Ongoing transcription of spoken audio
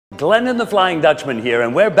Glenn and the Flying Dutchman here,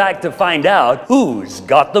 and we're back to find out who's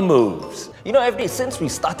got the moves. You know, FD, since we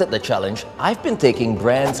started the challenge, I've been taking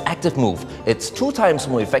BRAND'S ActivMove. It's 2 times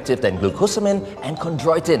more effective than Glucosamine and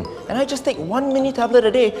Chondroitin. And I just take 1 mini tablet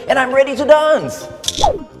a day and I'm ready to dance!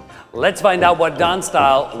 Let's find out what dance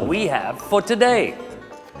style we have for today.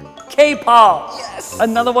 K-pop! Yes!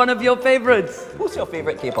 Another one of your favorites. Who's your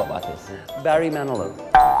favorite K-pop artist? Barry Manilow.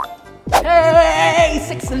 Hey,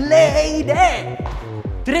 sexy lady!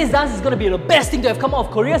 Today's dance is gonna be the best thing to have come out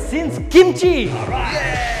of Korea since kimchi! Alright!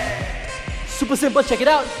 Yeah. Super simple, check it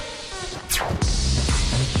out!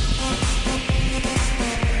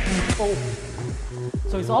 Oh.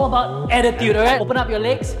 So it's all about attitude, alright? Open up your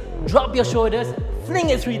legs, drop your shoulders,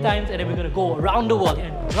 fling it 3 times, and then we're gonna go around the world.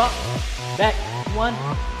 And drop, back, 1,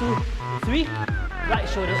 2, 3. Right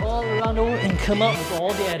shoulder all around the world and come out with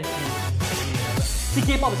all the attitude. See,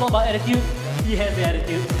 K-pop is all about attitude. He has the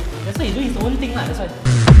attitude. That's why he's doing his own thing, that's why.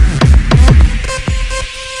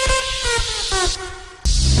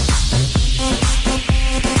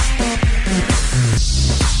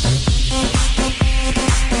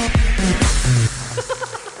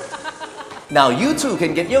 Now you too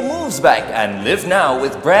can get your moves back and live now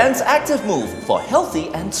with BRAND'S ActivMove for healthy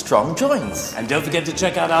and strong joints. And don't forget to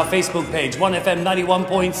check out our Facebook page, ONE FM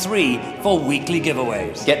 91.3, for weekly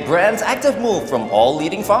giveaways. Get BRAND'S ActivMove from all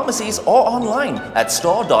leading pharmacies or online at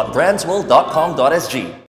store.brandsworld.com.sg.